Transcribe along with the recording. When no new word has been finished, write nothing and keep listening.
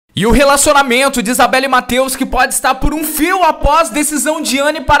E o relacionamento de Isabelle e Mateus que pode estar por um fio após decisão de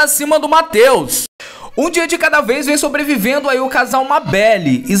Anne para cima do Mateus. Um dia de cada vez vem sobrevivendo aí o casal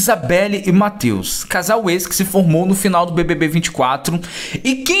Mabelle, Isabelle e Mateus. Casal esse que se formou no final do BBB 24.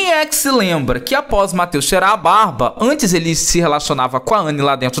 E quem é que se lembra que após Mateus tirar a barba, antes ele se relacionava com a Anne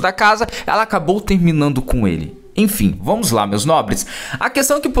lá dentro da casa, ela acabou terminando com ele. Enfim, vamos lá, meus nobres. A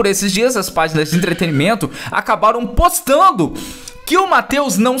questão é que por esses dias as páginas de entretenimento acabaram postando que o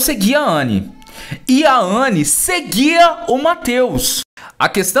Mateus não seguia a Anne e a Anne seguia o Mateus. A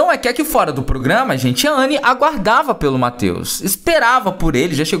questão é que aqui fora do programa, gente, a Anne aguardava pelo Mateus, esperava por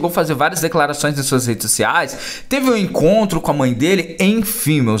ele, já chegou a fazer várias declarações em suas redes sociais, teve um encontro com a mãe dele,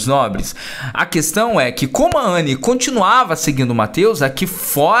 enfim, meus nobres. A questão é que como a Anne continuava seguindo o Mateus, aqui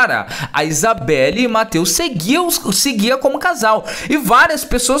fora a Isabelle e Mateus seguia como casal. E várias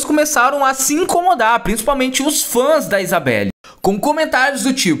pessoas começaram a se incomodar, principalmente os fãs da Isabelle, com comentários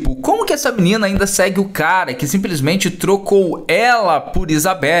do tipo: como que essa menina ainda segue o cara que simplesmente trocou ela por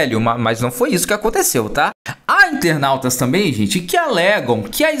Isabelle? Mas não foi isso que aconteceu, tá? Há internautas também, gente, que alegam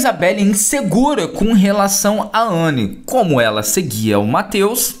que a Isabelle é insegura com relação a Anne, como ela seguia o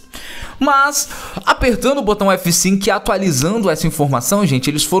Mateus. Mas, apertando o botão F5 e atualizando essa informação, gente,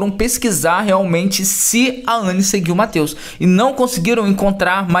 eles foram pesquisar realmente se a Anne seguiu o Mateus e não conseguiram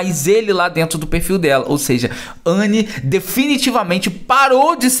encontrar mais ele lá dentro do perfil dela. Ou seja, Anne definitivamente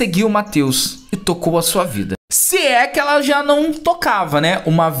parou de seguir o Mateus e tocou a sua vida. Se é que ela já não tocava, né?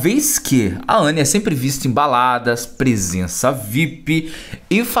 Uma vez que a Anne é sempre vista em baladas, presença VIP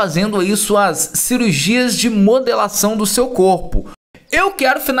e fazendo aí suas cirurgias de modelação do seu corpo. Eu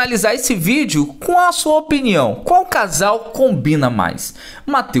quero finalizar esse vídeo com a sua opinião. Qual casal combina mais?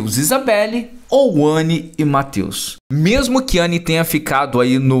 Mateus e Isabelle ou Anne e Mateus? Mesmo que Anne tenha ficado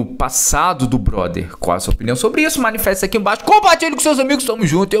aí no passado do brother, qual a sua opinião sobre isso? Manifeste aqui embaixo, compartilhe com seus amigos, tamo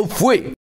junto, eu fui!